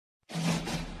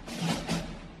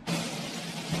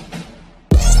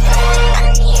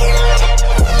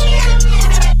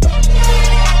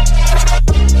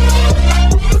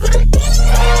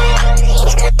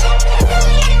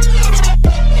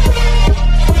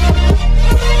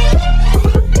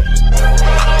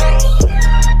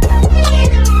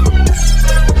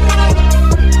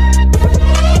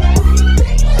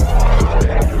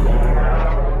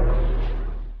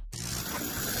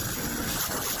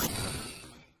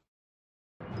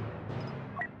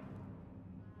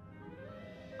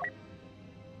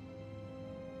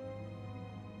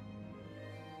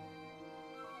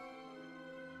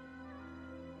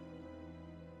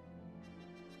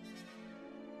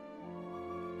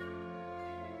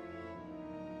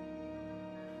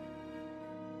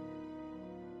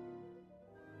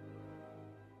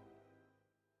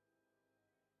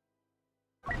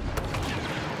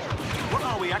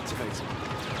activating?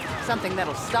 Something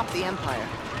that'll stop the Empire.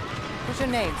 What's your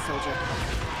name, soldier?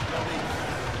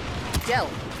 Del.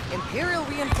 Imperial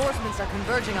reinforcements are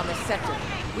converging on this sector.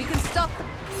 We can stop them,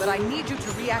 but I need you to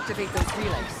reactivate those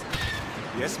relays.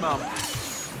 Yes, Mom.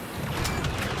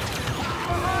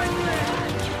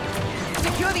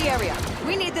 Secure the area.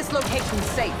 We need this location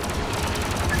safe.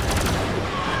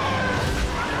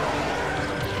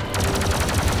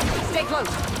 Stay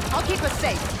close. I'll keep us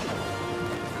safe.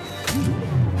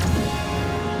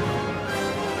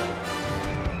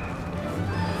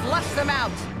 Flush them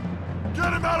out.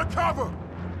 Get him out of cover!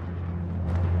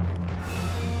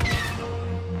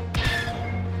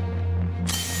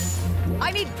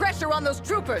 I need pressure on those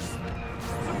troopers.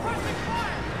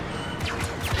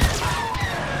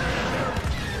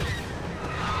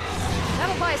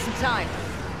 That'll buy us some time.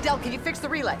 Del, can you fix the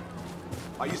relay?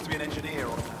 I used to be an engineer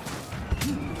on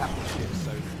capital ships,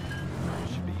 so it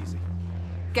should be easy.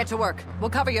 Get to work. We'll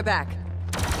cover your back.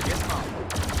 Yes, Mom.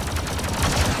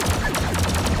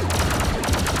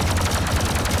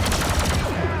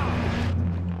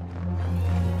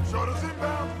 Shutter's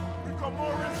inbound. We've got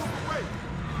more intel to wait.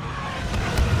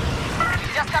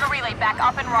 Just got a relay back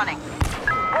up and running.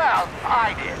 Well,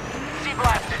 I did. She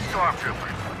blasted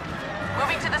stormtroopers.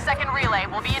 Moving to the second relay.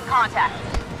 We'll be in contact.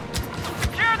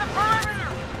 Secure the perimeter!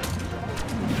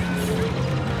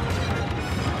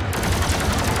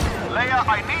 Leia,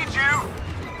 I need you!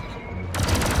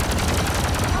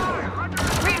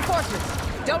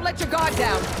 Reinforcements! Don't let your guard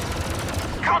down.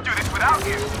 Can't do this without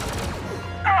you!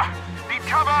 Need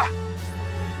cover!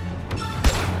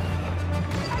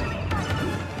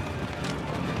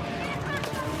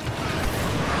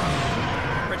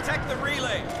 Protect the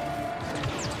relay!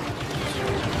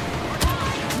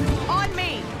 On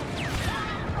me!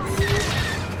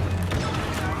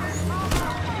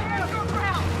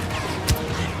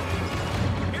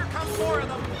 Here come more of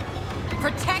them!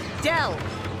 Protect Del!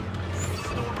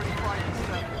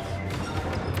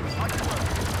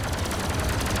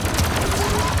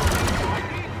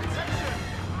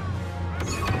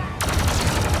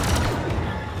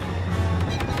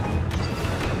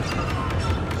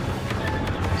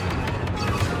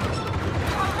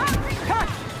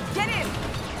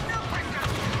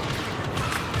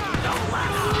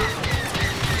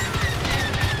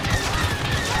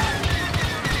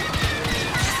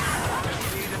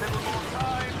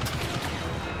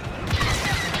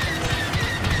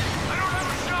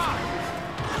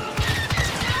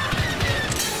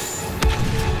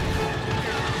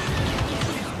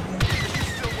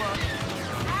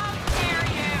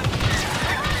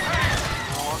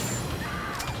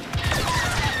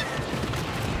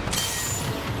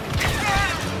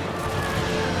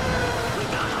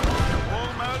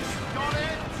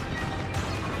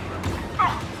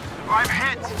 I'm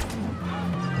hit!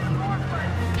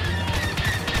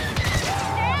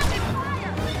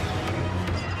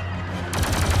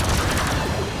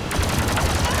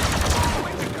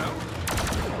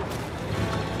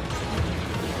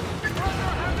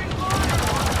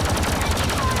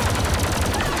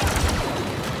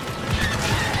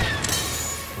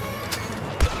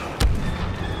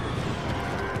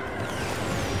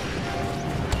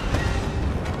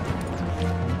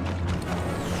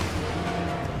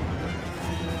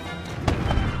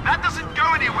 That doesn't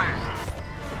go anywhere!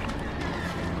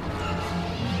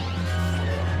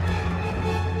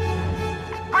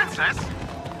 Princess?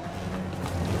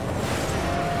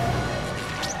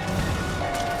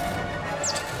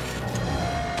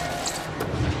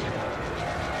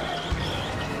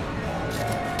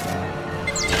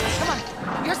 Come on,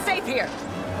 you're safe here.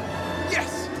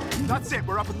 Yes! That's it,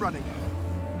 we're up and running.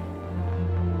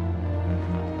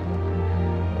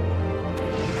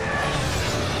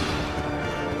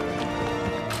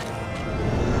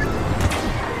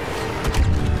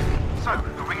 So,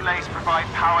 the relays provide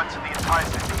power to the entire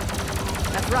city.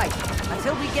 That's right.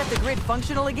 Until we get the grid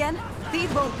functional again,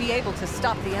 Theed won't be able to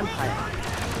stop the Empire.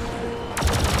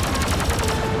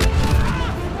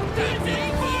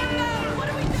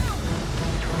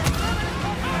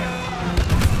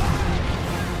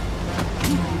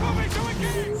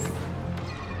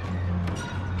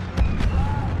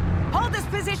 Hold this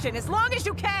position as long as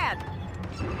you can!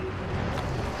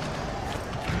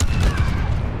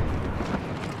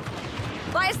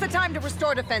 Buy us the time to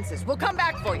restore defenses. We'll come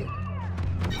back for you.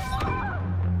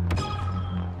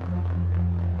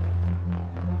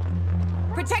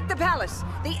 Protect the palace.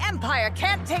 The Empire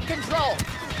can't take control.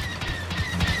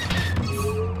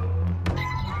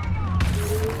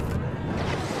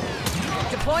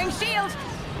 Deploying shield.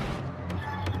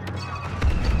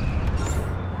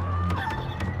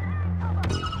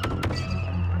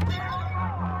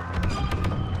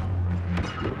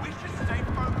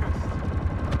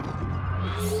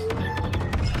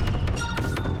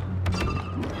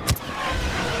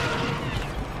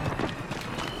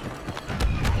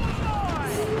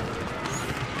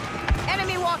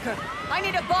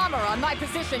 on my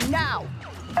position now!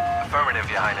 Affirmative,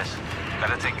 Your Highness.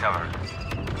 Gotta take cover.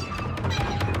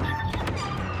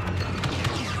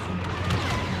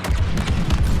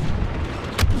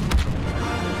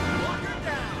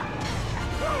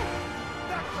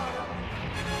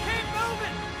 Keep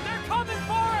moving! They're coming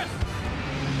for us!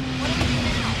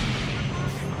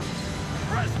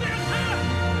 Press the attack!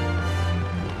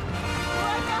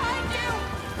 Right behind you!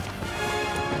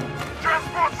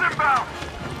 Transport's inbound!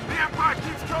 The Empire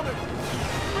keeps coming!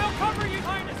 We'll cover you,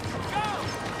 Highness! Go!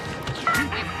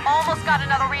 We've almost got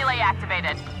another relay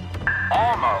activated.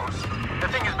 Almost. The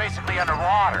thing is basically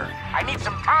underwater. I need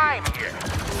some time here.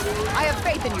 I have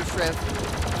faith in you, Shriv.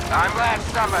 I'm glad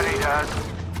somebody does.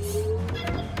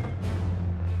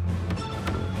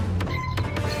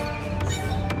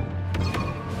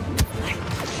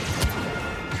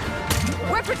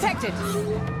 We're protected!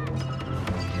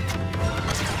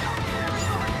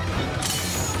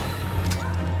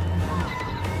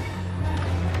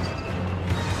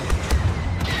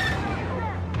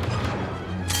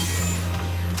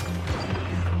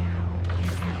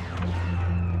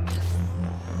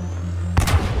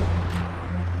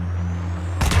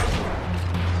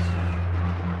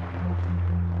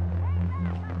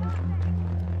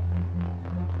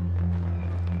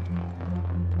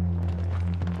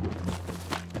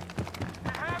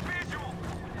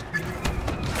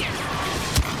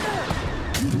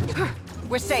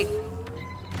 We're safe.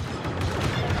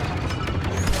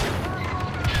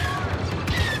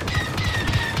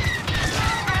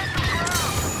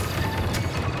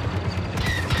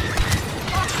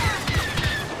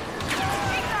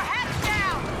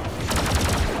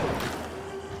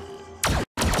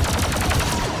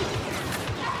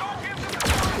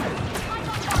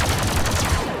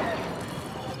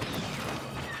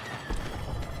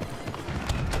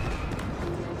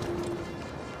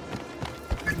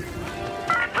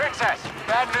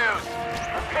 Bad news.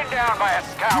 We're pinned down by a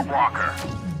scout walker.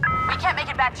 We can't make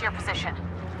it back to your position.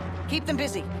 Keep them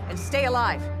busy and stay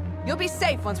alive. You'll be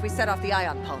safe once we set off the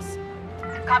ion pulse.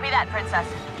 Copy that, Princess.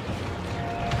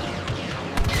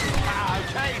 Ah,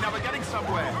 okay, now we're getting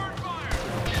somewhere.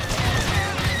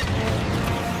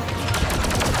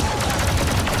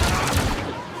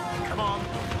 Come on.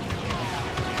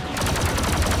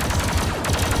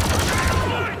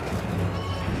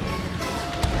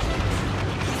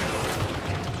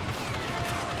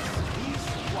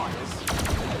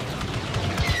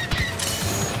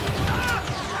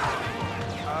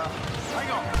 Hang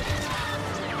on.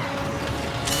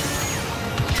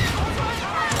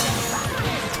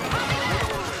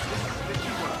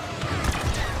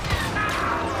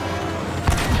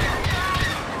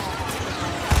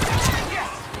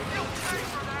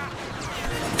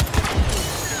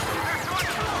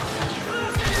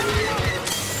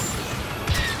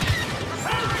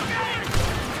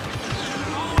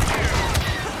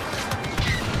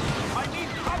 I need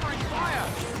covering fire.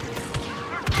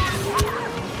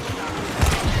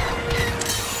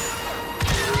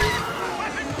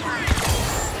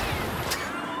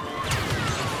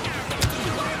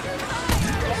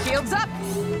 Shields up!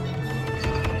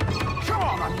 Come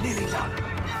on, I'm nearly done.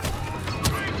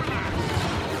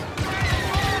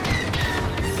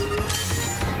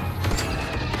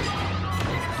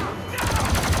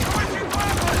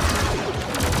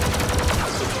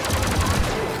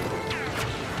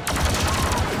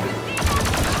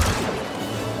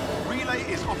 Relay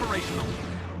is operational.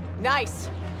 Nice!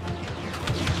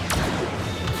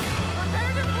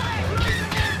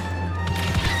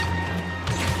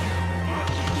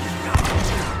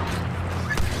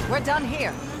 We're done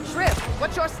here. Shriv,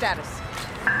 what's your status?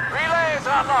 Relay is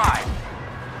online.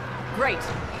 Great.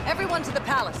 Everyone to the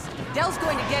palace. Dell's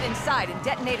going to get inside and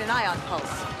detonate an ion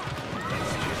pulse.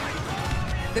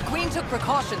 The Queen took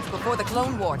precautions before the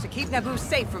Clone War to keep Naboo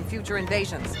safe from future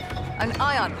invasions. An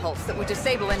ion pulse that would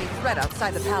disable any threat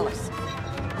outside the palace.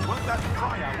 Won't that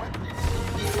fry our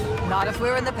weapons? Not if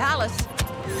we're in the palace.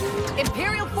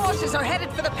 Imperial forces are headed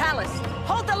for the palace.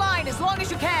 Hold the line as long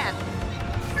as you can.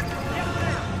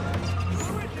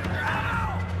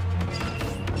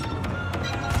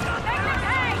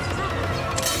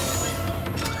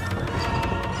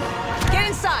 Get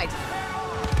inside.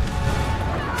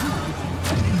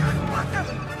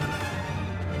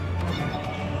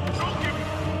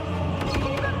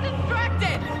 Keep them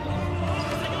distracted!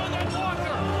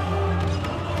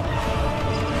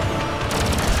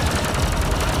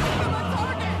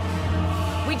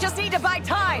 We just need to buy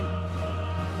time.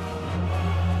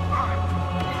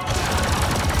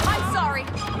 I'm sorry.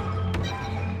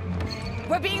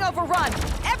 We're being overrun.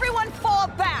 Everyone fall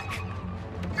back.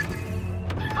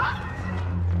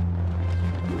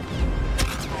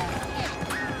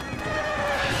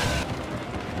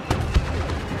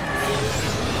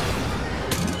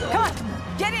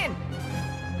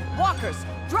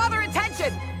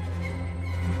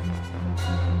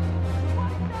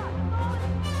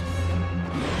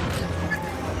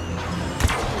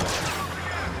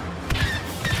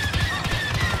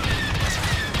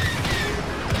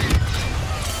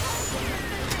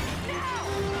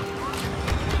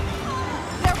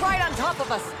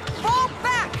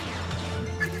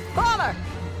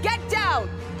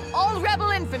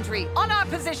 infantry, on our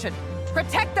position!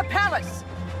 Protect the palace!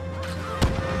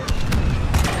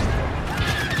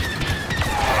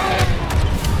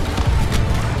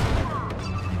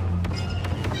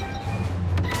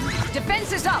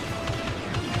 Defense is up!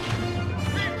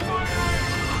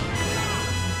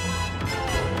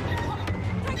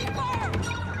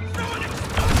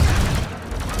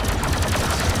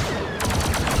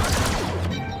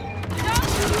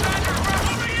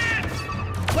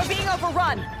 We're being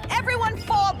overrun! Everyone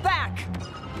fall back!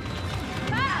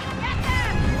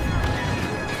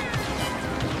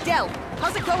 Del,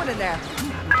 how's it going in there?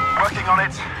 Working on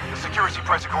it. The security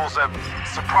protocols are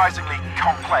surprisingly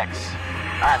complex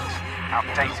and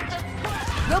outdated.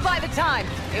 We'll buy the time.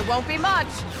 It won't be much.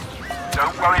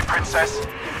 Don't worry, Princess.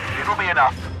 It'll be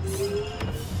enough.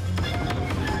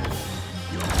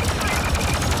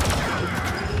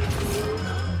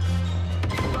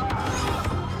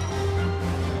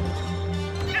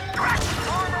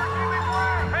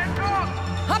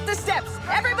 Up the steps!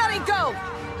 Everybody go!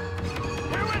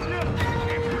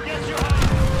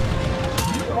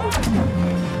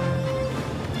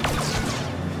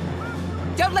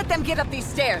 Don't let them get up these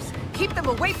stairs. Keep them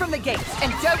away from the gates,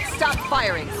 and don't stop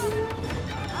firing.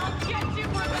 I'll get you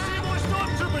for that! More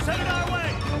stormtroopers headed our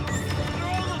way! They're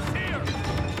almost here!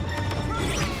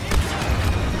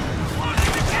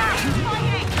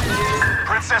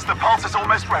 Princess, the pulse is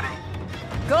almost ready.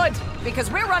 Good, because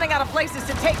we're running out of places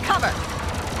to take cover.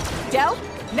 Del,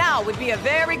 now would be a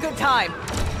very good time.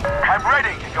 I'm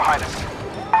ready, Your Highness.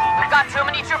 We've got too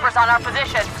many troopers on our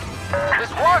position.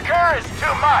 This walker is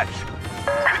too much.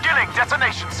 Beginning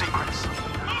detonation sequence.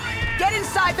 Get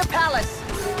inside the palace.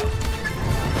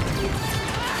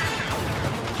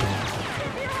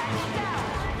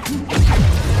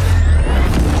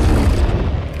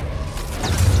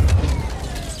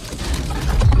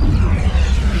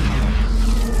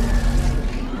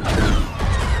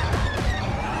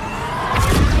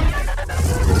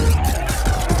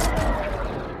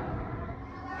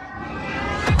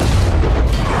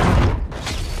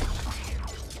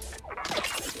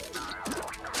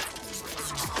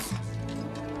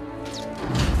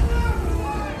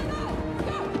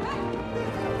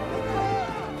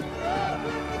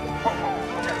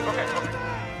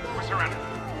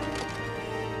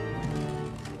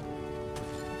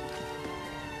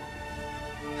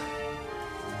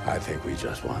 I think we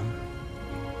just won.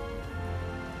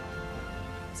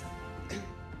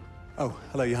 Oh,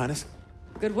 hello, Your Highness.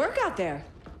 Good work out there.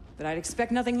 But I'd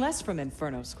expect nothing less from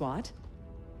Inferno Squad.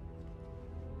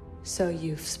 So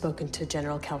you've spoken to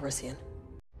General Calrissian?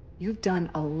 You've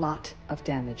done a lot of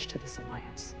damage to this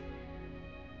alliance.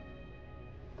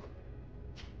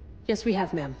 Yes, we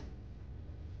have, ma'am.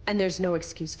 And there's no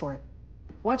excuse for it.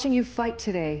 Watching you fight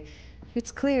today,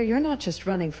 it's clear you're not just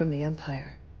running from the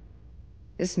Empire.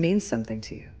 This means something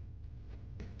to you.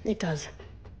 It does.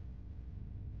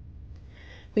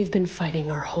 We've been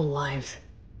fighting our whole lives.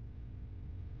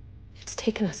 It's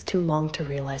taken us too long to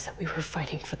realize that we were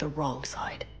fighting for the wrong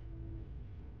side.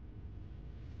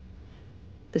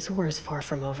 This war is far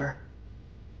from over.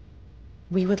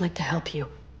 We would like to help you,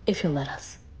 if you'll let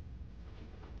us.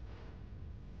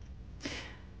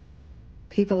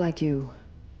 People like you,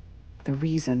 the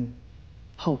reason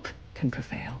hope can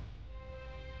prevail.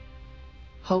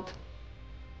 Hope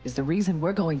is the reason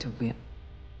we're going to win.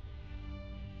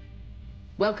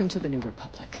 Welcome to the New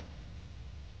Republic.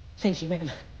 Thank you,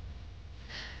 ma'am.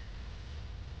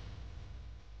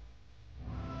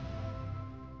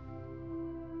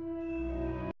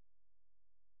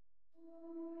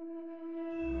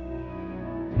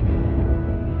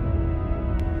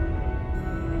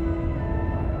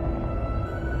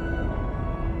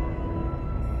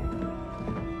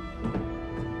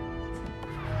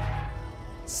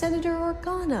 Senator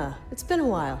Organa, it's been a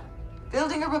while.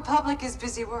 Building a republic is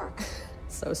busy work.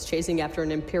 So is chasing after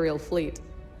an Imperial fleet.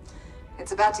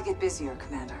 It's about to get busier,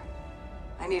 Commander.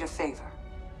 I need a favor.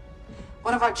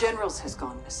 One of our generals has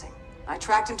gone missing. I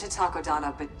tracked him to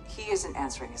Takodana, but he isn't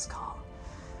answering his call.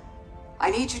 I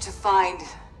need you to find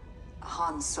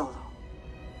Han Solo.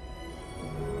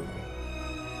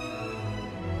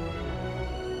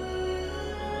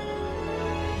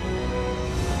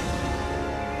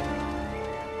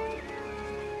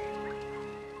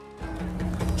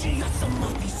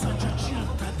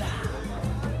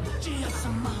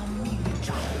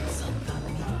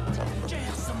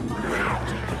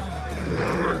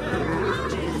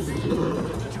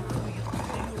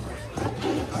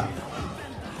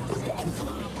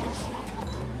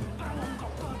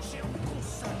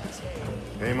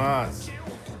 Hey, Maz.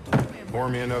 Pour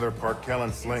me another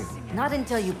Parkellen sling. Not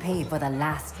until you pay for the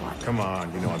last one. Come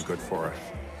on, you know I'm good for it.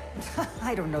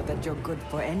 I don't know that you're good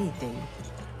for anything.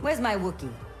 Where's my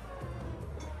Wookiee?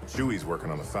 Chewie's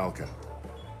working on the Falcon.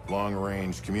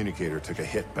 Long-range communicator took a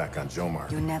hit back on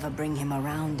Jomar. You never bring him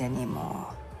around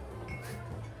anymore.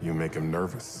 You make him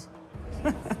nervous.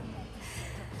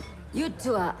 You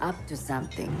two are up to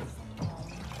something.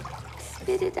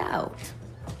 Spit it out.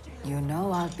 You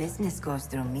know all business goes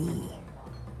through me.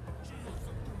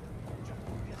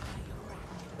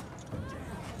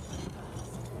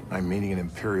 I'm meeting an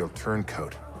Imperial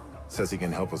turncoat. Says he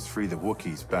can help us free the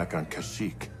Wookiees back on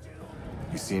Kashyyyk.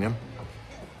 You seen him?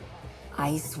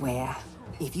 I swear,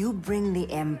 if you bring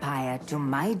the Empire to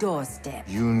my doorstep...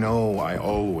 You know I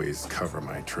always cover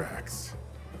my tracks.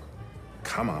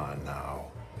 Come on now.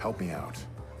 Help me out.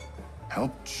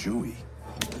 Help Chewie.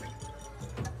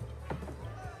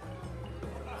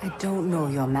 I don't know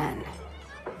your man,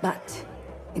 but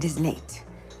it is late,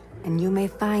 and you may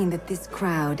find that this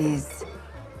crowd is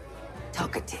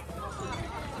talkative.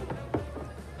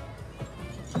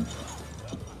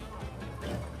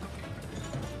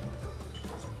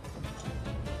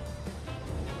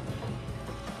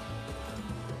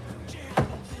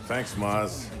 Thanks,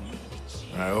 Maz.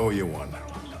 I owe you one.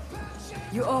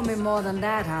 You owe me more than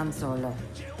that, Han Solo.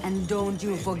 And don't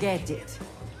you forget it.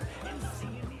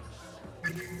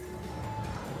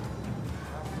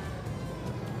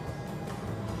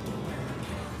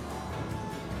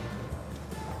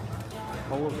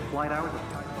 All of the flight hours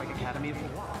of like Academy of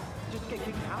what? Just get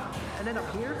kicked out and then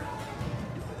up here?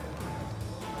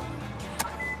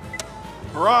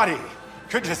 Roddy,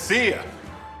 good to see you.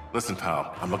 Listen,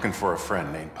 pal, I'm looking for a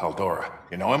friend named Paldora.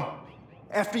 You know him?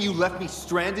 After you left me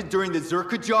stranded during the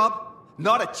Zerka job?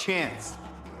 Not a chance.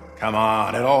 Come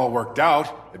on, it all worked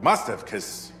out. It must have,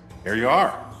 because here you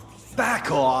are.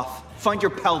 Back off. Find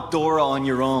your Paldora on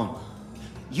your own.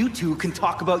 You two can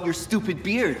talk about your stupid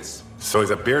beards. So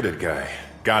he's a bearded guy.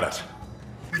 Got it.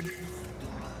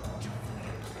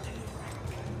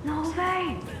 No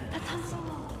way! That's Han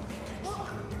Solo.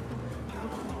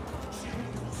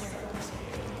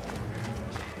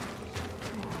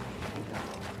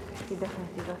 He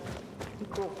definitely sees us. Be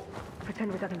cool.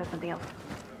 Pretend we're talking about something else.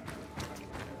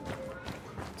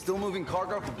 Still moving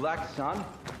cargo for Black Sun?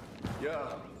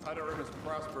 Yeah, Titorem is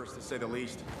prosperous to say the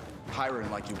least. Hiring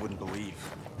like you wouldn't believe.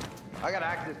 I got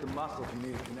access to muscle if you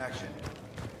need a connection.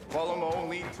 Follow my own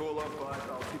lead, Tula, but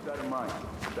I'll keep that in mind.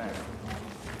 Thanks.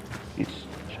 It's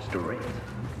just a race.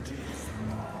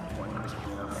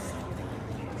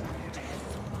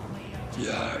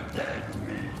 You're dead,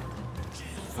 man.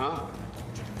 Huh?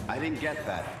 I didn't get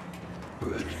that.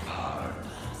 Which part?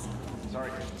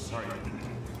 Sorry.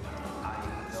 I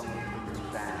don't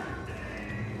understand.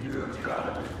 You've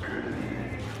got to be kidding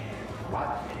me. What?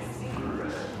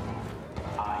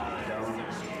 I don't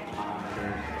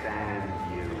understand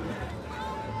you.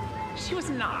 She was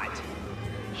not.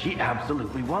 She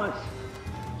absolutely was.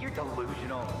 You're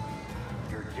delusional.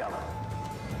 You're jealous.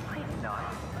 I am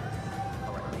not.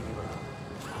 All right, leave me alone.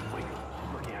 Wait,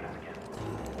 looking at us again.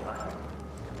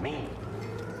 Me?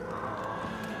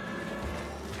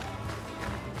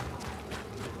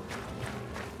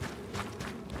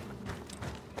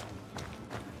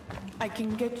 I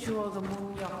can get you all the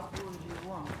moon yaku you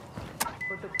want.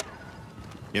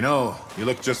 You know, you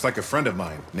look just like a friend of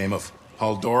mine, name of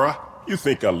Paldora. You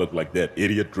think I look like that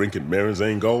idiot drinking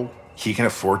Marinzane Gold? He can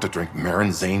afford to drink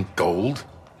Marinzane Gold?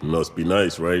 Must be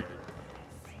nice, right?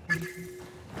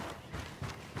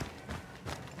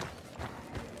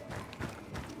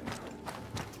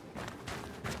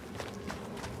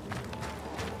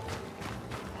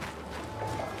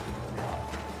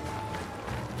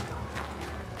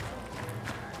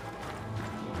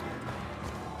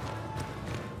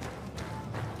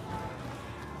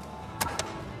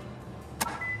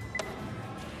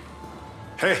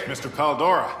 Hey, Mr.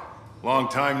 Paldora. Long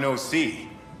time no see.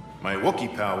 My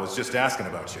Wookiee pal was just asking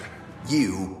about you.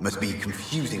 You must be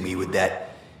confusing me with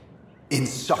that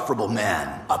insufferable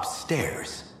man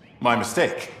upstairs. My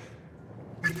mistake.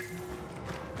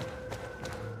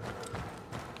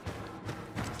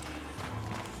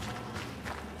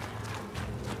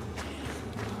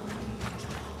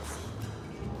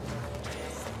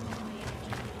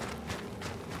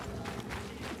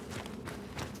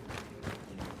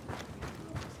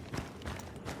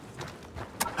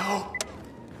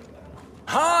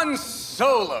 Han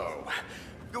Solo!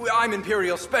 I'm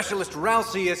Imperial Specialist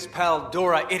Rousius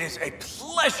Paldora. It is a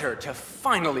pleasure to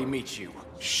finally meet you.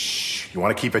 Shh, you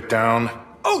want to keep it down?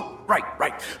 Oh, right.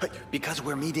 Because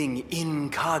we're meeting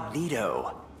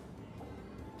incognito.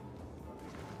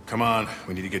 Come on,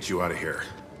 we need to get you out of here.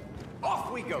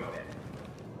 Off we go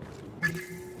then.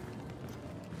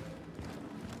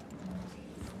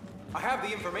 I have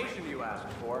the information you asked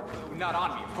for. Not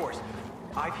on me, of course.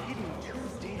 I've hidden 2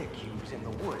 data cubes in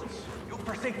the woods.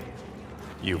 For safety.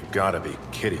 You've got to be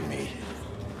kidding me.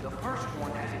 The first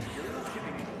one has Imperial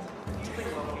shipping.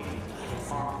 Using locating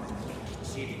armaments.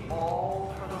 It's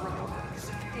all for the Republic.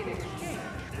 In exchange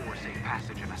for safe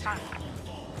passage and asylum.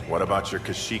 What about your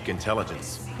Kashyyyk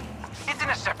intelligence? It's in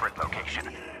a separate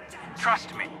location.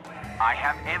 Trust me, I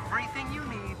have everything you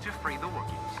need to free the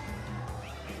Wookiees.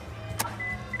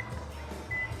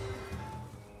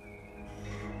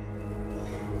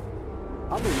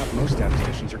 Oddly enough, most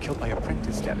statisticians are killed by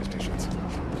apprentice statisticians.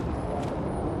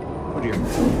 Oh dear.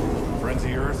 Friends of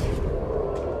yours?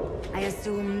 I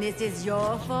assume this is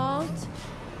your fault?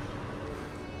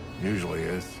 Usually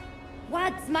is.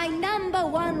 What's my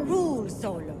 #1 rule,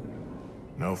 Solo?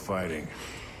 No fighting.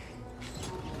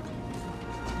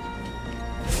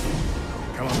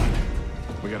 Come on.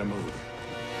 We gotta move.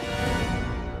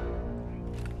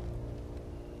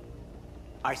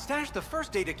 I stashed the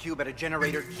first data cube at a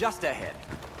generator just ahead.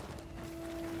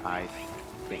 I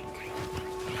think.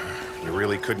 You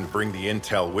really couldn't bring the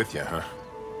intel with you, huh?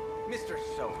 Mr.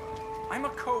 Solo, I'm a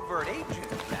covert agent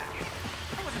back.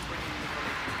 I wasn't bringing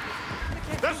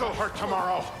information. This'll hurt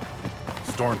tomorrow!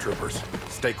 Stormtroopers,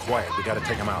 stay quiet. We gotta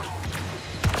take them out.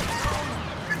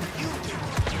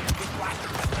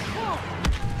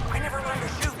 I never learned to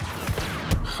shoot.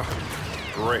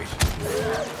 Great.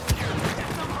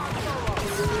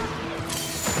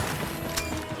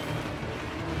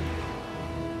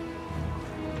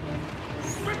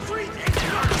 Retreat!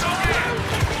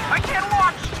 I can't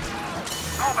watch!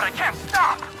 Oh, but I can't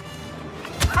stop!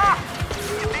 Huh!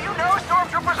 Do you know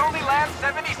Stormtroopers only land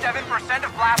 77%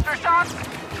 of blaster shots?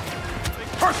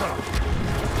 Personal!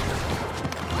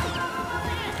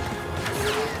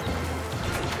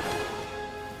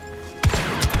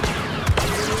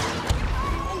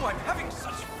 Oh, I'm having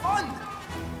such fun!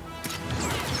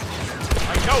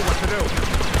 I know what to do!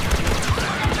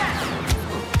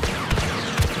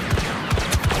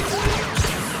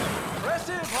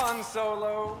 Impressive, Han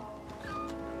Solo.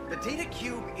 The data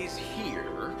cube is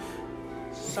here,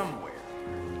 somewhere.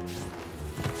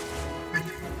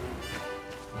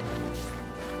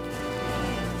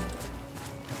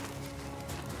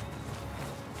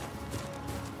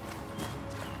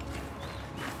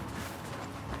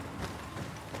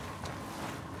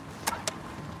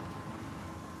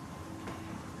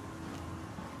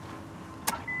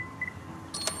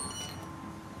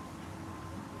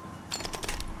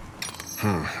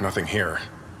 Nothing here.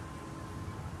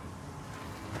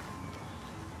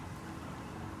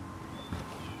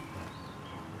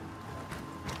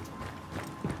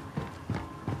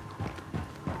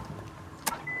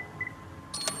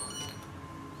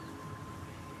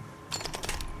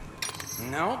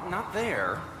 No, not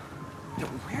there.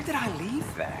 Where did I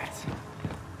leave that?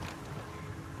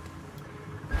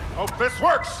 Hope this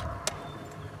works!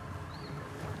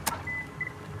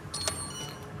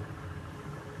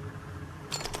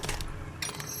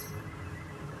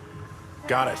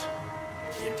 Got it.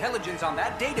 The intelligence on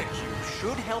that data cube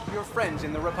should help your friends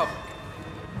in the Republic.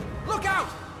 Look out!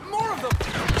 More of them!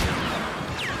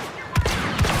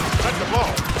 That's the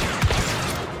ball.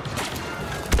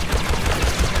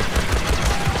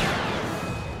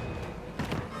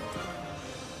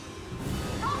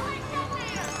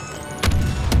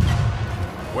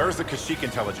 Where's the Kashyyyk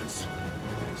intelligence?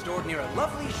 Stored near a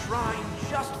lovely shrine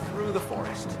just through the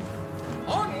forest.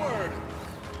 Onward!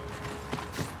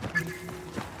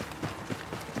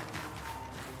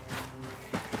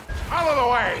 Out of the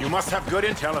way! You must have good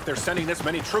intel if they're sending this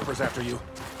many troopers after you.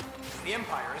 The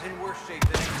Empire is in worse shape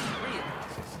than it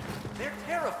realizes. They're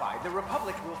terrified the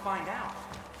Republic will find out.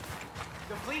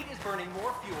 The fleet is burning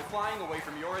more fuel flying away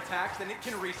from your attacks than it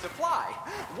can resupply.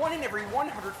 1 in every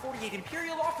 148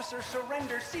 Imperial officers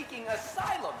surrender seeking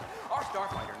asylum. Our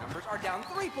starfighter numbers are down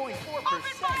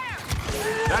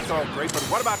 3.4%. That's all great, but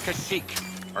what about Kashyyyk?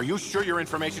 Are you sure your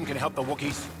information can help the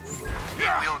Wookiees? It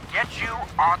will get you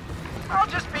on... I'll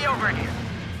just be over here.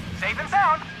 Safe and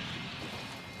sound.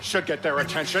 Should get their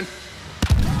attention.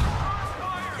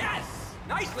 Yes!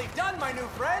 Nicely done, my new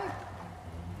friend!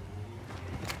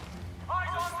 Eyes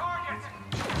on target!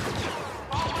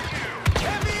 Follow you!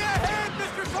 Heavy ahead,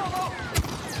 Mr. Solo!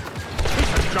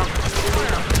 Piece of junk!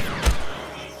 Where?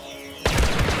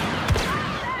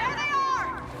 There they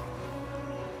are!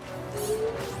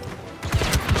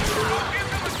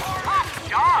 Top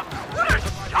job! What a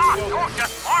shot! Oh,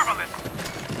 just marvelous!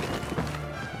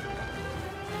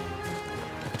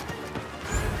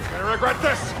 Gonna regret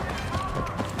this!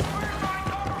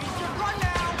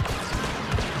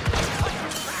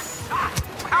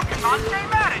 How can I stay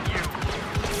mad at you?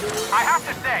 I have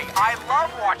to say, I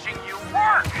watching you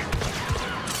work!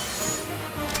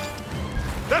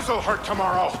 This'll hurt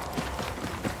tomorrow!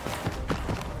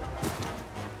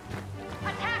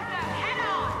 Attack them head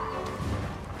on!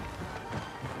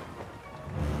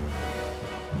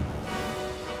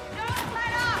 Don't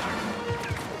let up!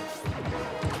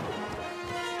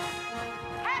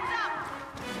 Heads up!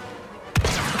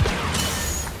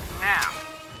 Now,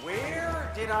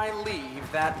 where did I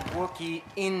leave that Wookiee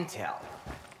intel?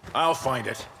 I'll find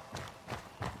it.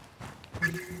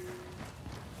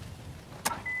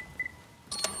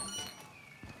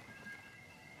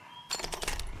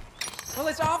 Well,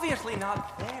 it's obviously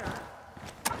not there.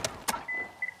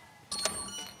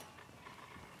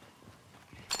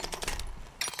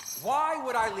 Why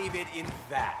would I leave it in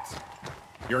that?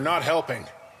 You're not helping.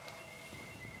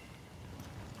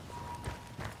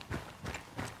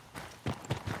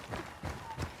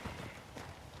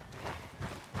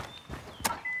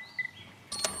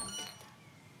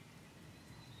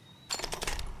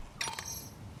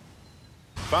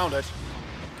 Found it.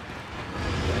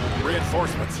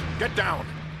 Reinforcements. Get down.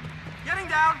 Getting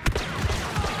down!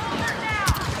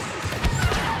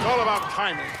 It's all about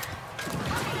timing.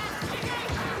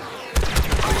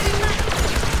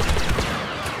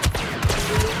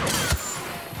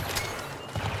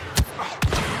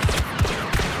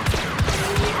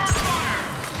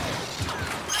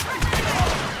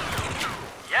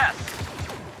 Yes.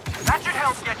 That should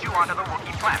help get you onto the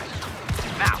Wookiee planet.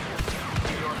 Now,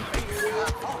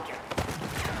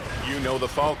 You know the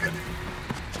Falcon.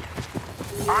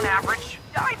 on average,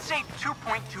 I'd say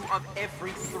 2.2 of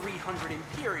every 300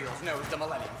 Imperials knows the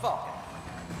Millennium Falcon.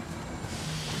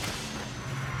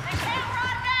 They can't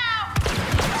run now!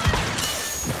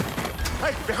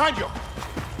 Hey, behind you!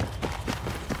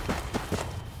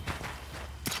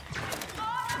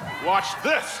 Watch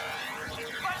this!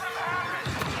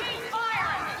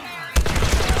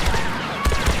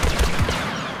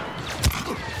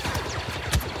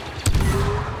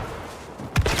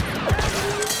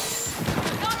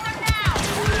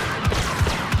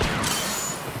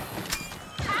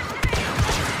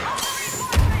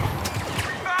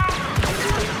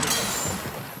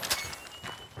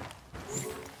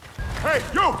 Hey,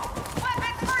 you!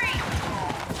 Weapons free!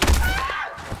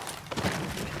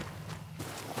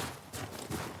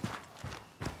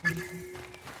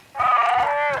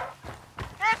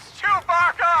 it's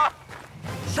Chewbacca!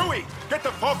 Chewie, get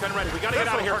the Falcon ready. We gotta get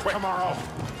out of here quick. Tomorrow.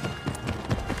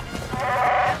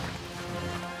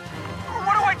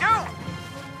 What do I do?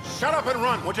 Shut up and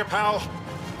run, would you, pal?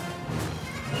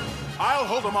 I'll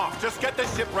hold them off. Just get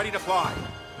this ship ready to fly.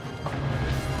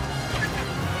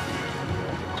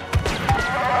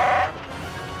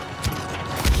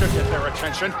 Should get their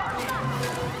attention.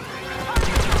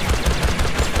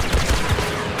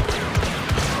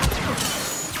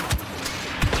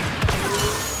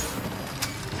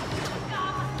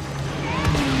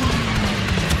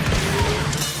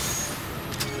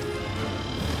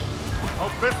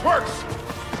 Hope this works.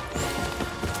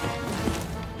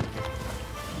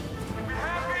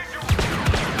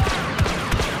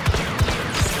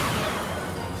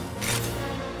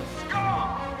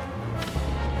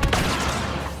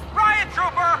 Riot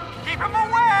Trooper! Keep him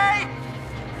away!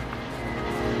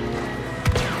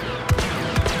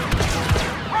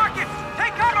 Rockets!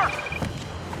 Take cover!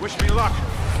 Wish me luck.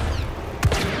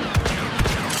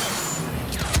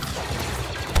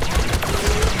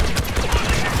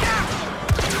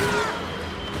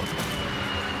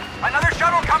 Another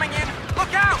shuttle coming in!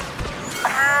 Look out!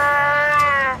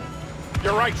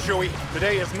 You're right, Chewie.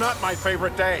 Today is not my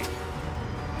favorite day.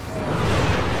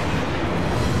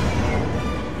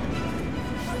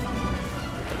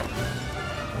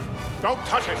 Don't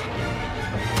touch it!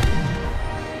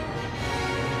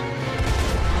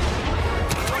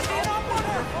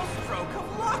 Stroke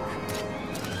of luck!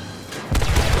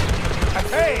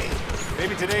 Hey!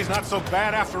 Maybe today's not so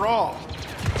bad after all.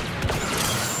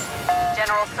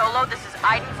 General Solo, this is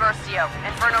𝙎𝙧.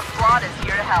 Inferno Squad is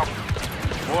here to help.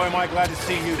 Boy, am I glad to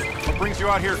see you. What brings you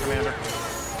out here, Commander?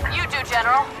 You do,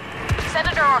 General.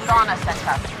 Senator Organa sent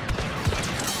us.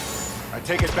 I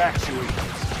take it back, Chewie.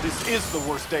 This is the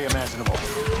worst day imaginable.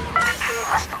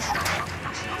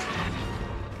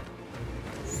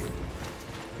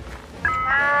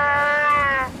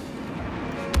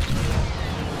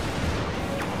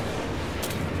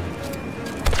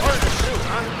 Hard to shoot,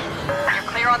 huh? You're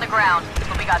clear on the ground,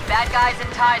 but we got bad guys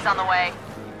and ties on the way.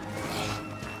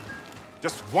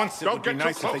 Just once it would be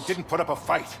nice if they didn't put up a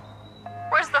fight.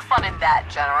 Where's the fun in that,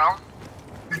 General?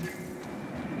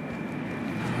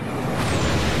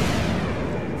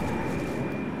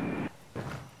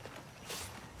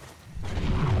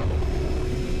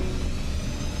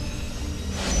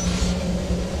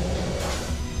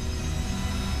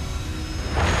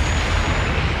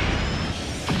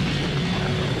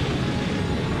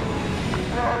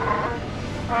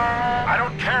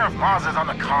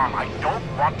 Tom, I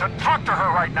don't want to talk to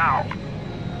her right now.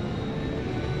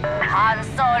 Han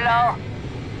Solo.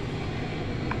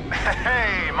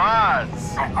 Hey,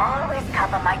 Maz. I always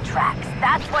cover my tracks.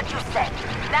 That's what you said.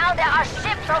 Now there are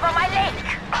ships over my lake.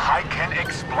 I can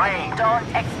explain. Don't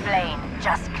explain.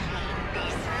 Just clean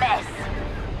this mess.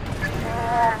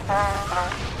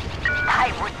 I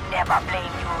would never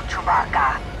blame you,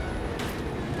 Chewbacca.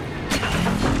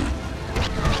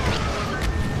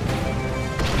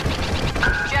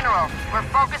 General, we're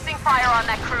focusing fire on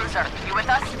that cruiser. You with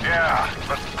us? Yeah,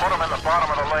 let's put him in the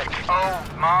bottom of the lake. Oh,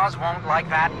 Maz won't like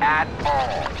that at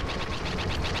all.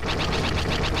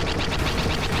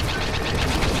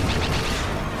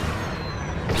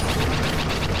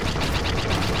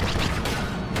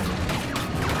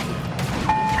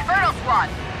 Inferno Squad,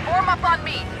 form up on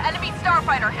me. Enemy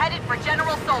starfighter headed for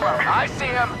General Solo. I see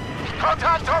him.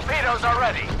 Proton torpedoes are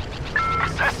ready.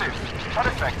 Excessive, but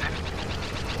effective.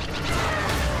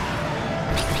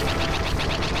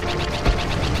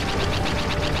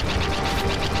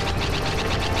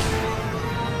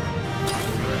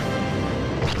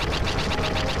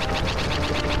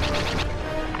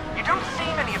 You don't see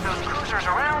many of those cruisers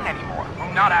around anymore.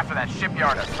 Well, not after that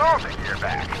shipyard assault a year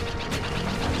back.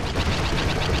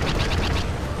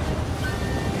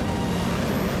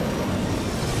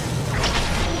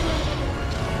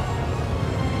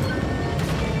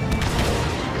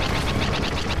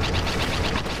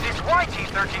 This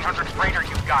YT-1300 freighter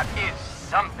you've got is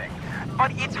something.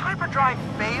 But its hyperdrive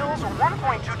fails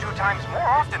 1.22 times more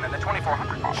often than the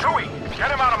 2400 model. Chewie,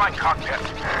 get him out of my cockpit.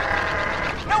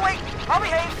 No, wait! I'll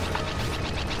behave!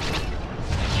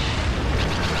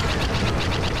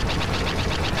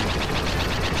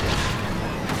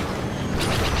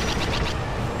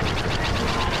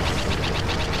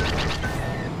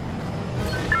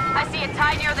 I see a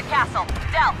tie near the castle.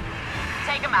 Del,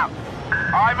 take him out.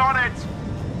 I'm on it.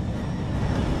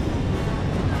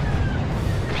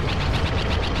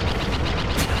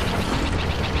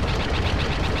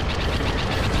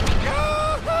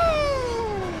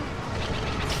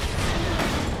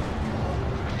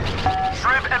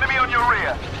 Shrimp, enemy on your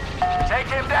rear. Take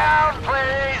him down,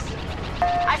 please.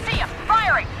 I see him.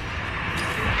 Firing.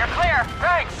 You're clear.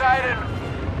 Thanks, Aiden.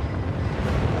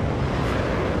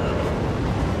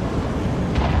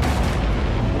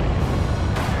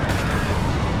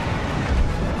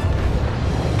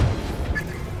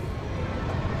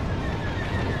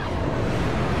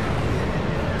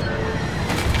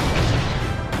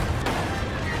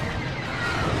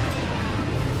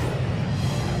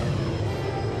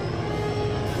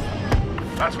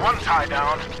 That's one tie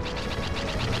down.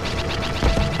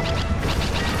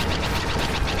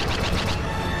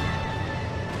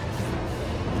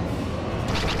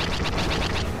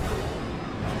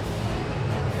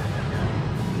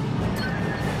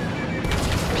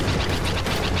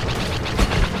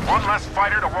 One less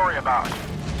fighter to worry about.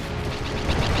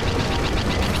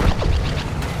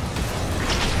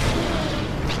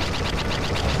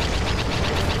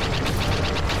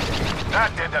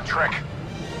 That did the trick.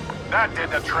 That did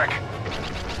the trick.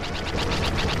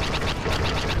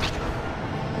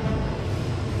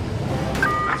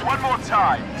 There's one more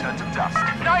time to dust.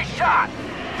 Nice shot!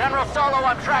 General Solo,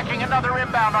 I'm tracking another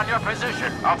inbound on your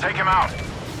position. I'll take him out.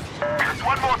 There's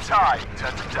one more tie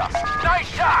to dust. Nice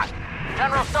shot!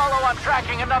 General Solo, I'm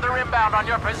tracking another inbound on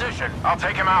your position. I'll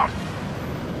take him out.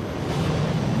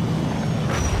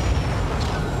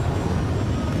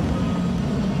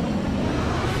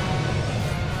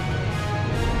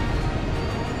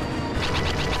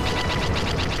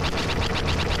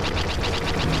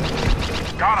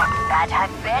 Got him. That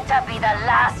had better be the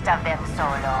last of them,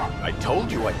 Solo. I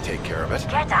told you I'd take care of it.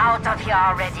 Get out of here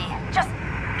already. Just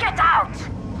get out!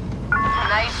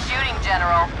 Nice shooting,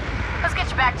 General. Let's get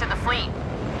you back to the fleet.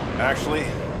 Actually,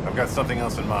 I've got something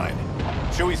else in mind.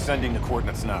 Chewie's sending the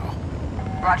coordinates now.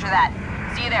 Roger that.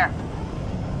 See you there.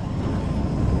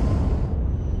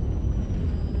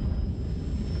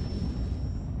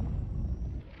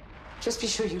 Just be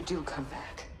sure you do come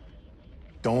back.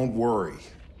 Don't worry.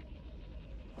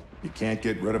 You can't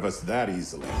get rid of us that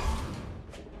easily.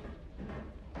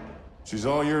 She's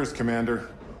all yours, Commander.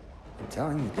 I'm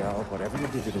telling you, Del, whatever you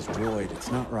did to this droid,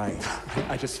 it's not right.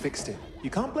 I just fixed it. You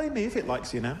can't blame me if it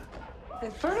likes you now.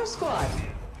 Inferno Squad.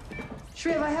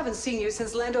 Shriv, I haven't seen you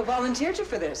since Lando volunteered you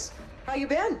for this. How you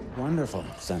been? Wonderful,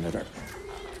 Senator.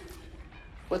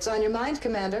 What's on your mind,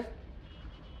 Commander?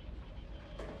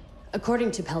 According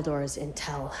to Peldora's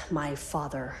intel, my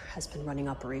father has been running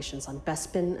operations on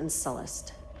Bespin and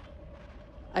Sullust.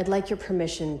 I'd like your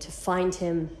permission to find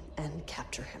him and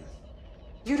capture him.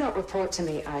 You don't report to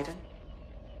me, Iden.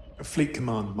 Fleet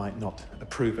Command might not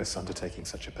approve us undertaking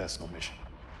such a personal mission.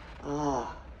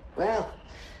 Ah, well,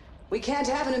 we can't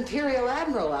have an Imperial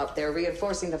Admiral out there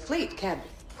reinforcing the fleet, can we?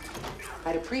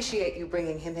 I'd appreciate you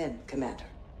bringing him in, Commander.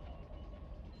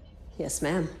 Yes,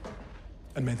 ma'am.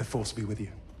 And may the Force be with you.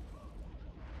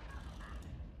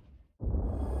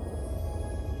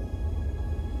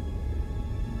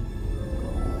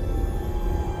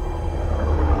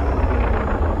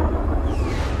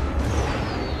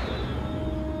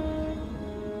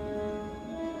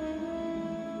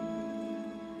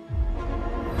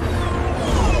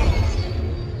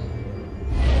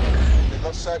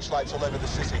 Searchlights all over the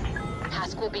city.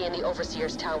 Task will be in the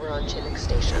Overseer's Tower on Chinook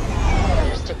Station.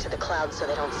 Better stick to the clouds so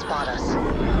they don't spot us.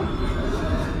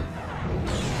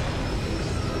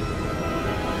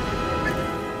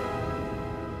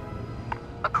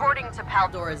 According to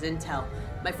Paldora's intel,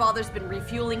 my father's been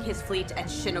refueling his fleet at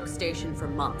Chinook Station for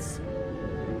months.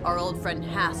 Our old friend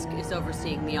Hask is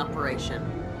overseeing the operation.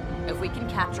 If we can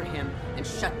capture him and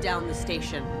shut down the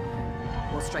station,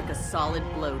 we'll strike a solid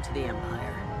blow to the Empire.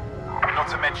 Not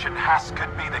to mention, Hask could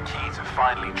be the key to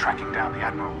finally tracking down the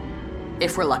Admiral.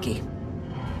 If we're lucky.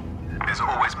 There's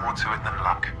always more to it than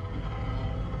luck.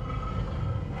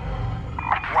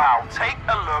 Wow, take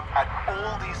a look at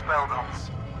all these Beldons.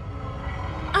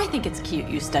 I think it's cute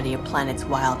you study a planet's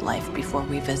wildlife before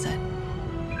we visit.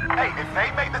 Hey, if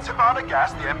they make the Tabana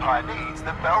gas the Empire needs,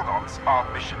 then Beldons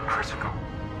are mission critical.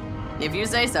 If you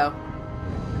say so.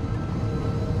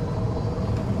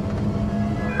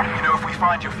 You know, if we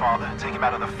find your father and take him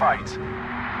out of the fight,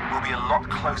 we'll be a lot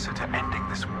closer to ending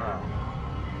this war.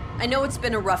 I know it's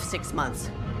been a rough 6 months,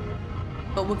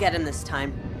 but we'll get him this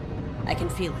time. I can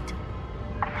feel it.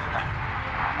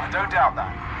 I don't doubt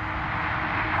that.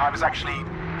 I was actually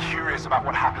curious about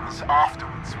what happens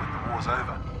afterwards when the war's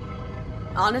over.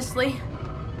 Honestly,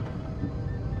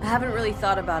 I haven't really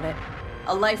thought about it.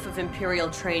 A life of Imperial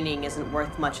training isn't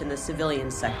worth much in the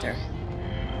civilian sector.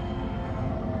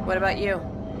 What about you?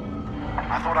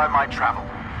 I thought I might travel.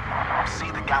 See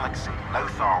the galaxy,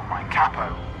 Lothal, my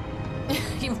capo.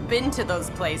 You've been to those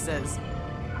places.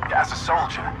 Yeah, as a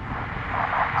soldier,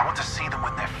 I want to see them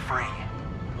when they're free.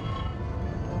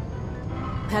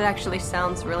 That actually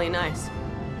sounds really nice.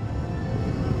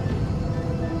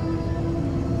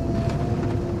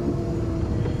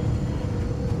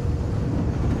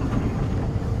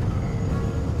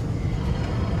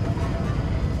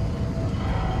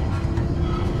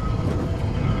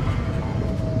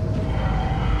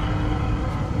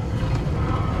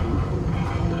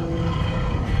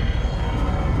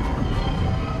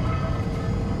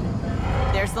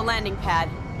 There's the landing pad.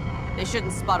 They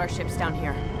shouldn't spot our ships down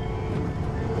here.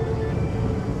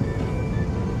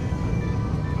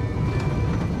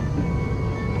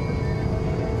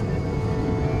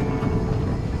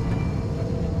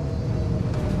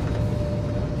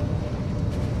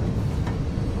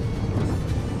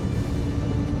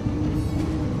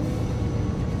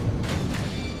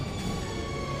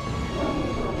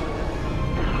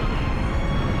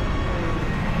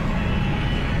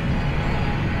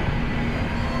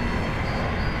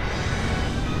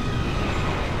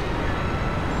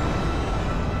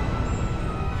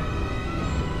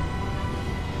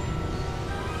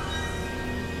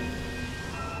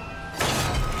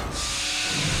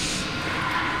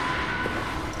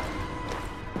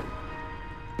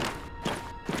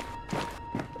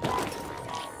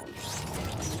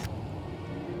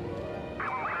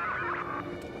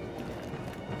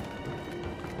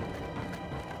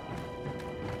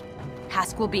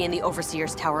 Hask will be in the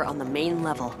Overseer's Tower on the main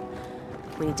level.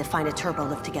 We need to find a turbo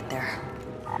lift to get there.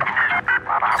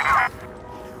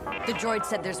 The droid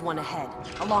said there's one ahead,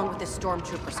 along with this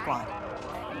stormtrooper squad.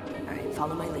 All right,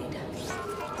 follow my lead.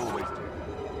 Always do.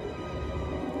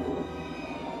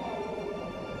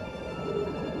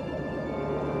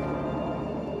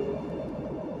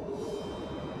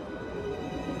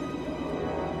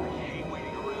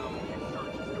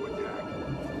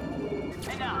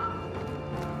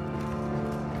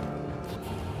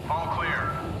 All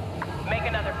clear. Make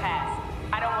another pass.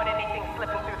 I don't want anything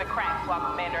slipping through the cracks while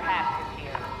Commander Hask is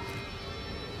here.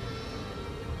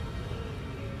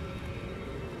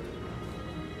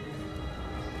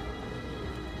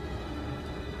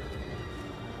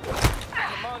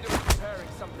 Commander is preparing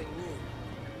something new.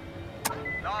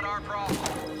 Not our problem.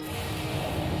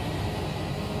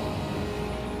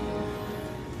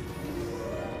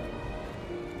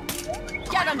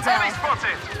 Get him down! Enemy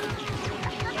spotted!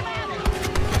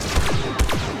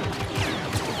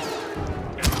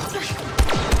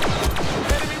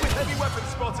 Enemy with heavy weapons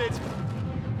spotted.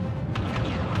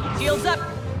 Shields up!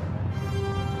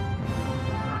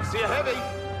 See a heavy.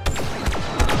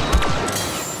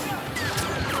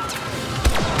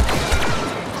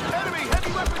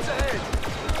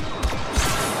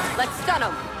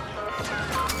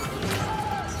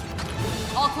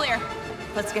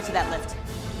 Let's get to that lift.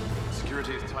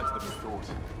 Security is tighter than we thought.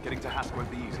 Getting to Hask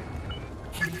won't be easy.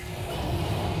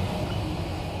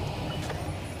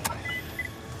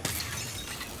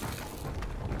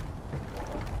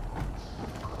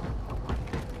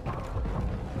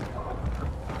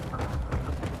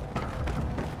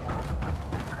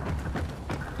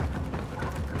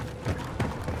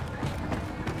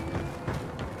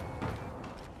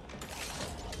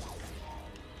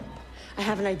 I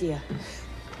have an idea.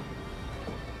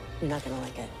 You're not gonna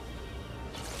like it.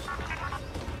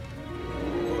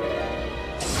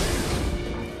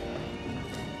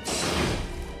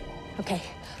 Okay,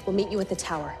 we'll meet you at the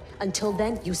tower. Until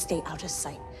then, you stay out of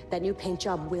sight. That new paint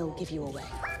job will give you away.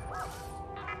 Well,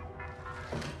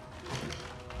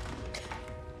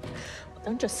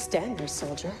 don't just stand there,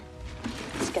 soldier.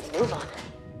 Let's get a move on.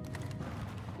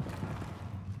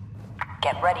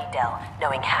 Get ready, Del.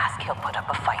 Knowing Hask, he'll put up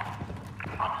a fight.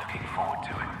 I'm looking forward to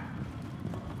it.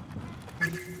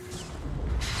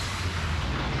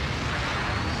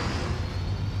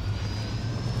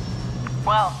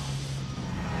 Well,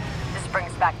 this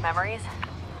brings back memories.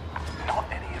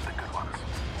 Not any of the good ones.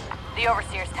 The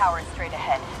Overseer's tower is straight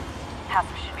ahead. Hask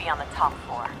should be on the top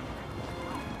floor.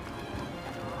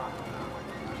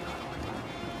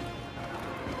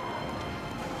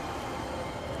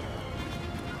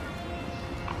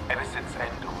 Ever since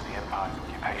Endor, the Empire's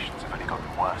occupations have only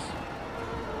gotten worse.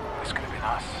 This could have been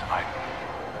us.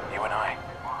 You and I.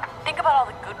 Think about all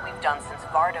the good we've done since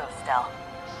Vardos, Del.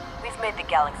 We've made the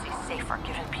galaxy safer,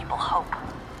 given people hope.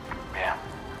 Yeah.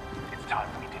 It's time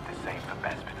we did the same for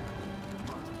Bespin.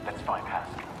 Let's find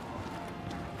Hask.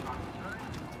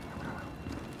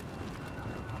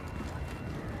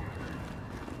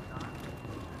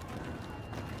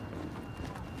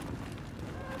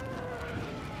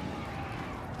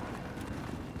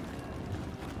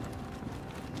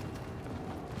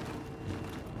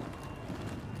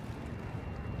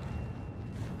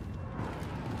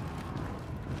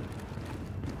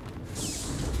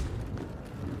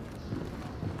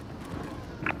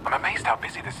 I'm amazed how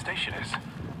busy this station is.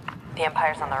 The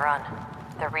Empire's on the run.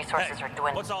 Their resources are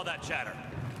dwindling. What's all that chatter?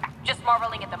 Just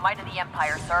marveling at the might of the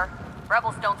Empire, sir.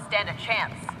 Rebels don't stand a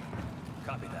chance.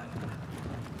 Copy that.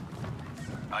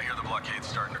 I hear the blockade's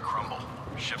starting to crumble.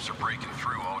 Ships are breaking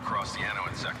through all across the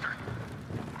Anowin sector.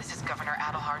 This is Governor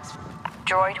Adelhard's.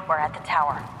 Droid, we're at the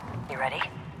tower. You ready?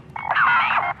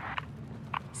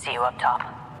 See you up top.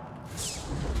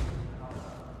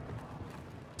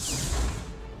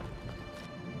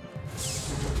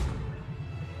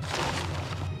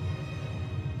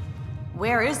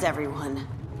 Where is everyone?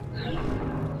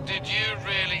 Did you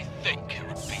really think it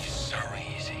would be so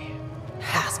easy?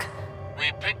 Hask.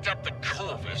 We picked up the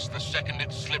Corvus the second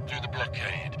it slipped through the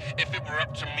blockade. If it were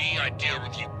up to me, I'd deal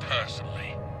with you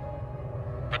personally.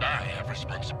 But I have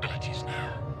responsibilities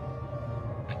now.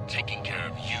 And taking care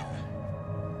of you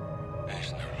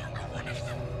is no longer one of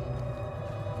them.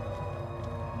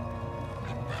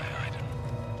 Goodbye, Iden.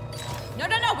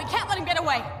 No, we can't let him get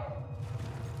away!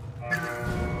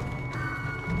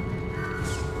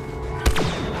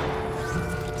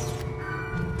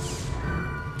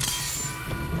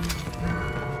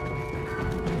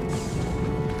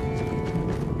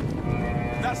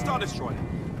 That Star Destroyer,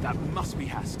 that must be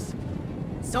Hask's.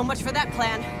 So much for that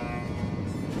plan.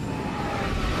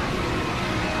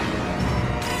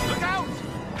 Look out!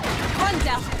 Run,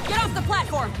 Del! Get off the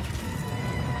platform!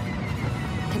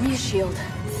 Give me a shield.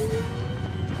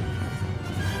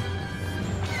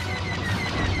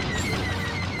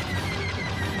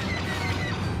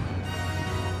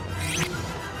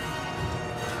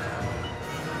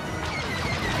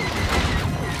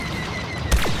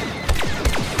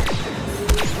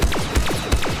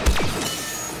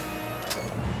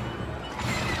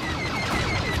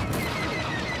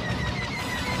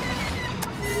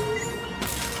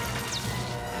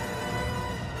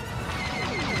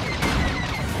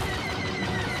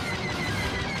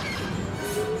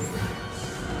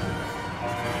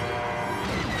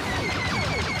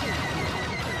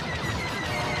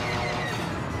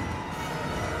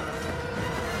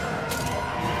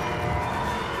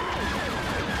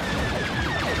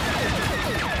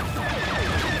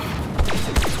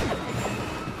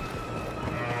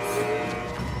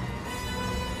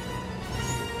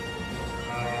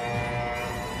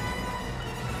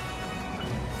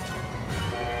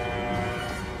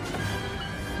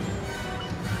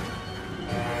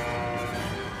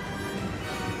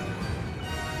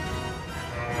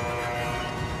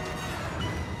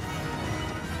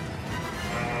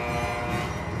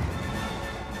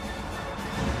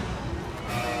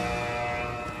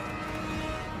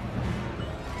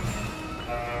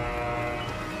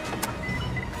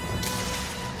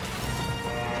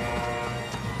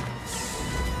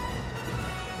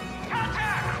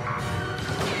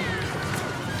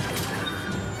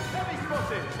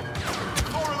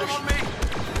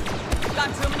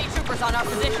 Enemies on our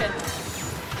position.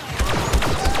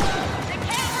 They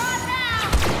can't run now!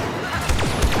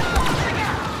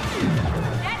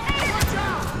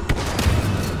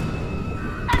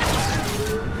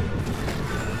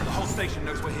 The whole station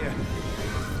knows we're here.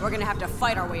 We're gonna have to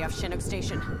fight our way off Chinook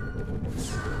Station.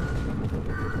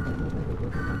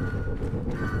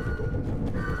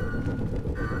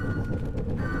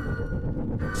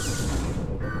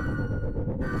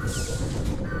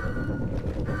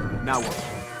 Now what?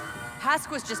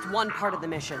 Hask was just one part of the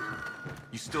mission.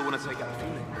 You still want to take out the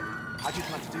fueling? How'd you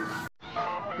plan to do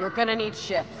that? We're gonna need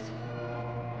ships.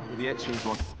 Well, the etchings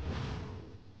want...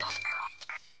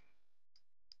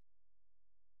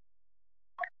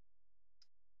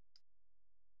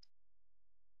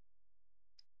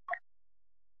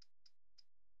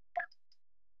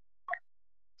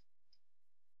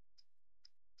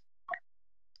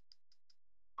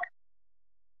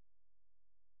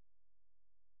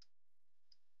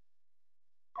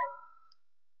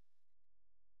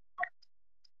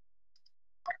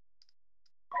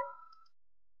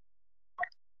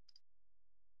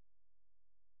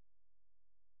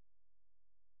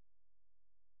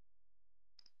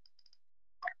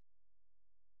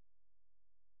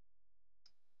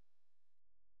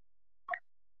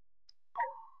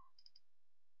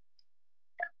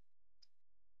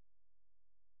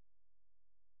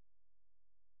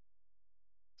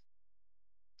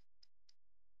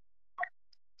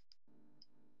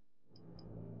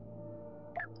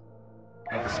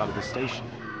 Other side of the station.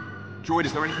 Droid,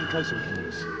 is there anything closer we can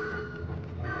use?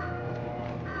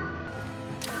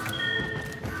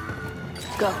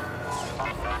 Go.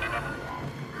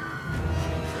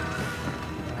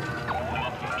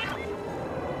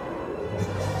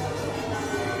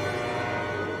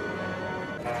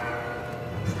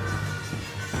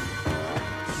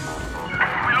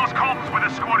 We lost comms with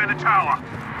a squad in the tower,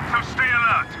 so stay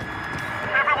alert.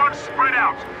 Everyone spread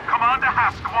out. Commander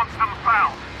Hask wants them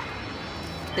found.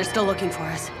 They're still looking for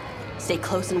us. Stay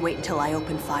close and wait until I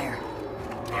open fire.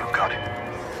 You got it.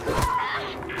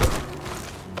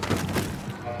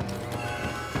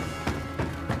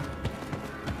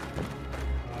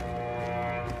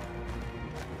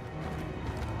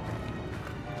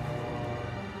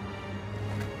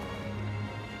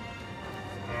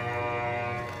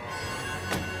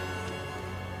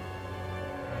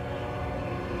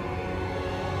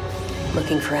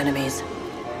 Looking for enemies.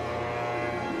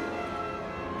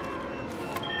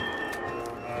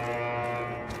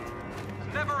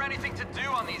 Never anything to do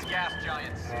on these gas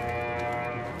giants.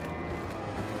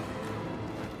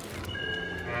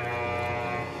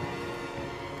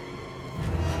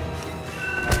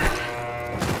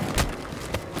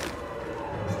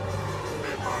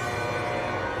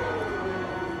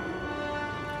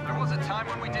 There was a time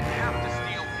when we didn't have to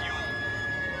steal fuel.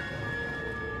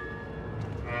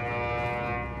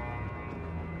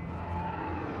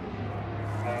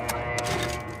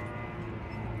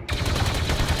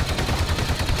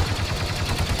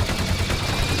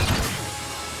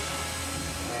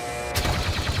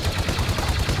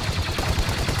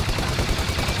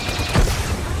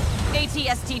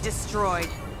 ATST destroyed.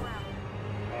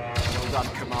 Well done,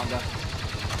 Commander.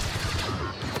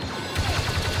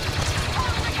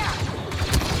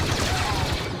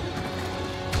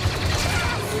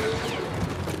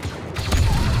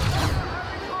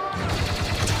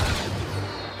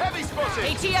 Heavy spotted!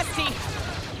 ATST!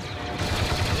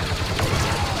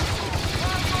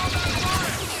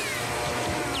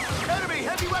 Enemy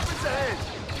heavy weapons ahead!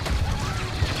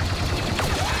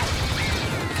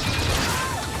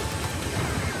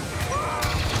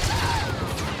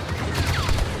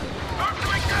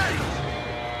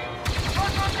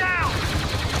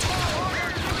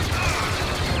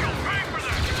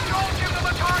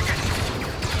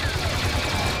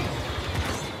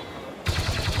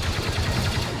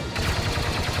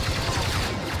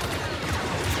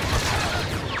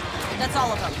 That's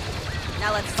all of them.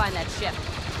 Now let's find that ship.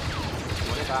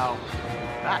 What about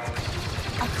that?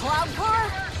 A cloud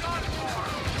car?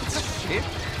 It's a ship?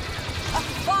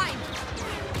 Fine.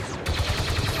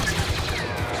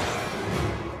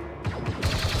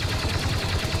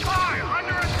 Fire!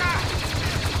 Under attack!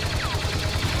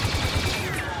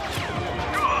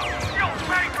 You'll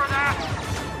pay for that!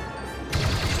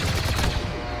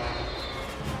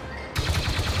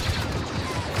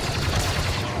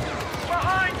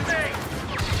 Behind me!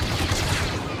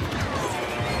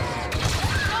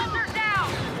 Soldier down!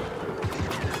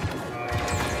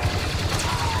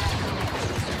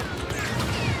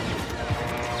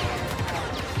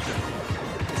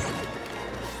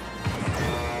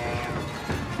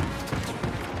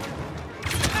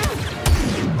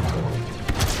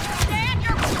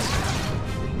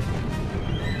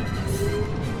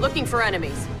 looking for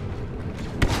enemies.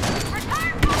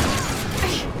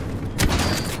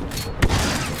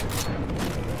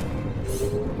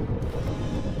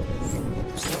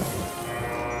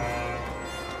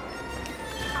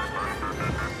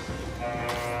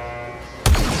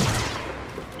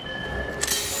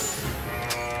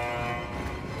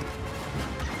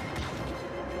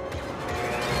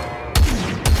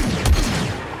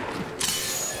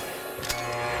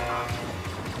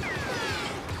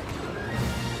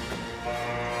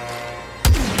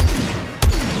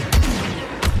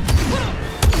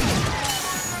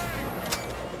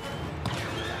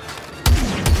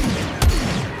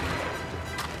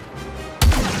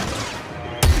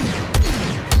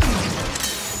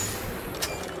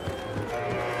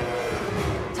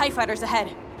 TIE fighters ahead.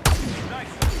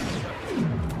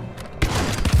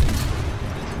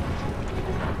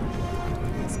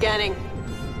 Scanning.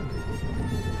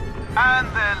 And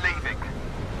they're leaving.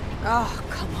 Oh,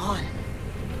 come on.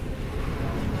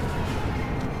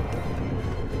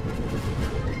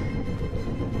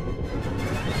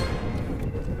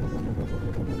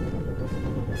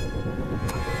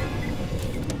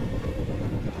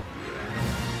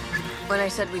 When I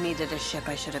said we needed a ship,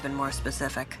 I should have been more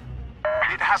specific.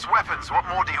 It has weapons. What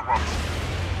more do you want?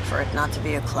 For it not to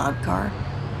be a cloud car?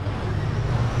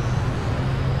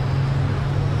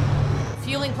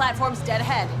 Fueling platform's dead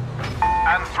ahead.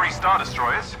 And 3 Star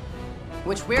Destroyers.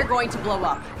 Which we're going to blow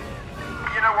up.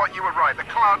 You know what? You were right. The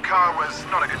cloud car was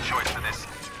not a good choice for this.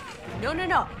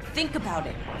 No. Think about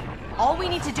it. All we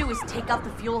need to do is take out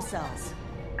the fuel cells.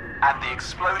 And the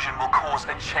explosion will cause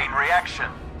a chain reaction.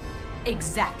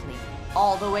 Exactly.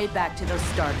 All the way back to those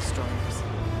Star Destroyers.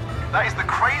 That is the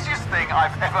craziest thing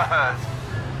I've ever heard.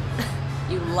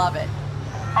 You love it.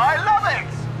 I love it!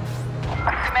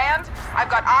 Command, I've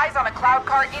got eyes on a cloud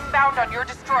car inbound on your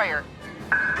destroyer.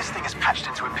 This thing is patched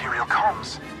into Imperial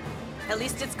comms. At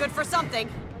least it's good for something.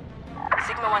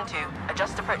 Sigma 1-2,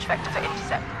 adjust approach vector for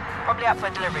intercept. Probably out for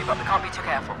delivery, but we can't be too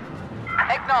careful.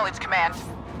 Acknowledge, Command.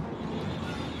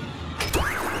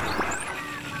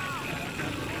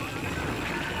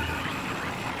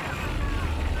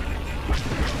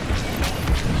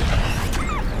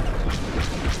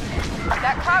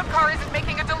 That cloud car isn't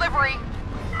making a delivery.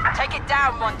 Take it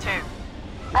down, 1-2.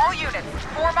 All units,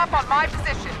 form up on my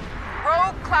position.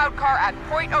 Rogue cloud car at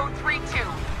 .032.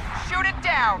 Shoot it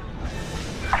down.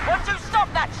 1-2,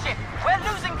 stop that ship! We're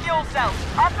losing fuel cells!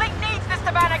 Our fleet needs this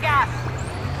Savannah gas!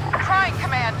 Trying,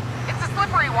 Command. It's a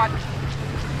slippery one.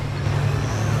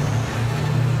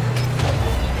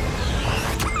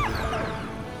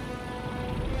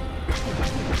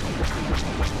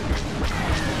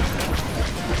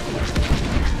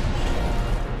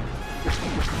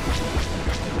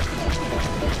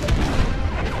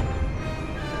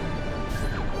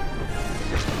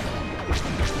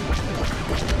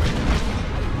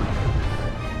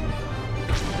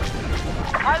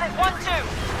 Pilot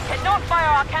 1-2, cannot fire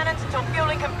our cannons until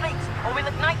fueling complete, or we'll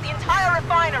ignite the entire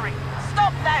refinery.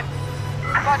 Stop them!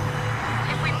 But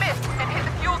if we miss and hit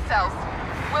the fuel cells,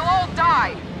 we'll all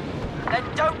die. Then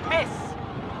don't miss.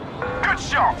 Good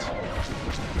shot!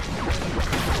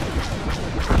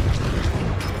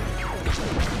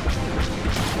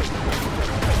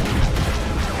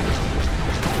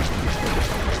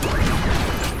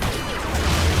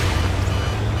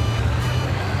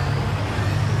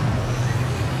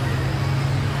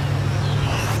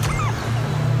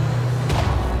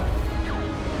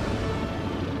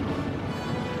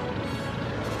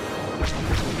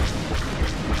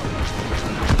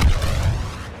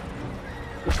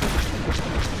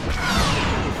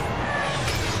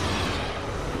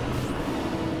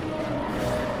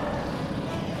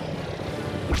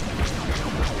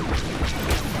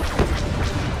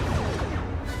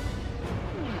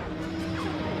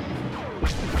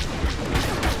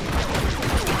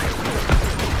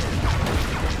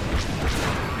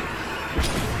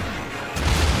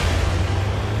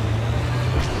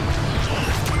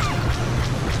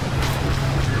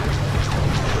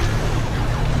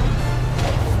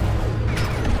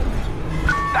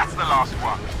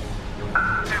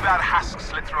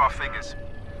 figures.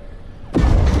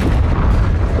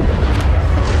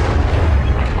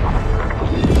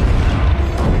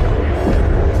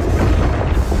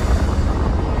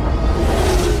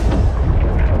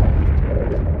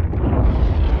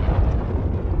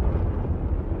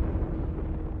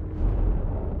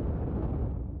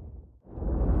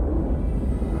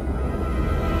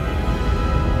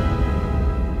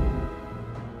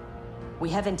 We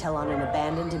have intel on an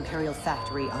abandoned Imperial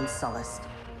factory on Sullust.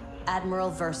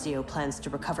 Admiral 𝙎𝙖 plans to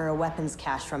recover a weapons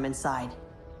cache from inside.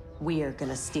 We're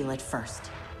gonna steal it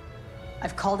first.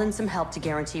 I've called in some help to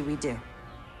guarantee we do.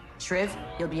 Shriv,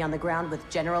 you'll be on the ground with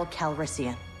General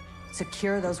Calrissian.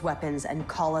 Secure those weapons and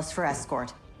call us for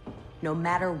escort. No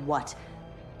matter what,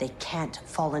 they can't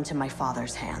fall into my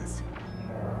father's hands.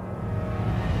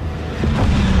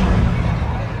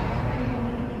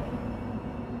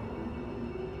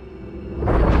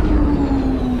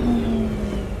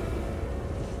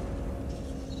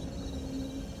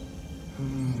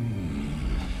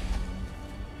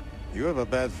 You have a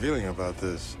bad feeling about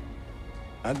this.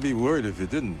 I'd be worried if you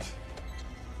didn't.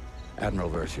 Admiral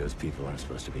Versio's people aren't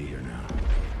supposed to be here now.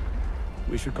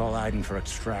 We should call Aiden for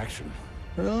extraction.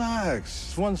 Relax.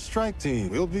 It's one strike team.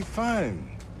 We'll be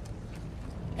fine.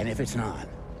 And if it's not?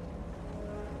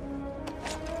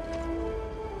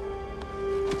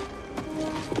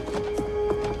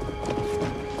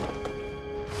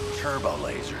 Turbo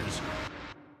lasers.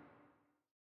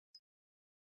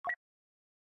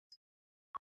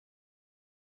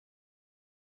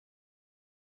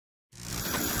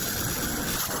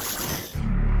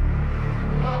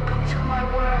 Welcome to my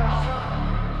world.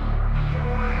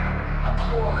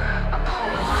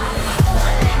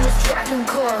 My name is Dragon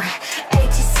Core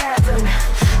 87.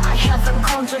 I have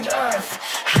encountered Earth,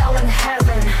 hell and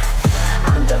heaven.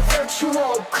 I'm the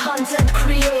virtual content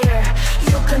creator.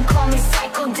 You can call me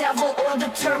Psycho Devil or the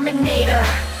Terminator.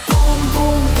 Boom,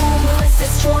 boom, boom, let's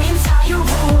destroy entire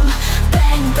room.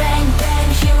 Bang, bang, bang,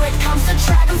 here it comes the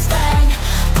Dragon's Bang.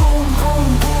 Boom, boom,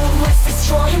 boom, let's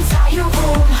destroy entire room.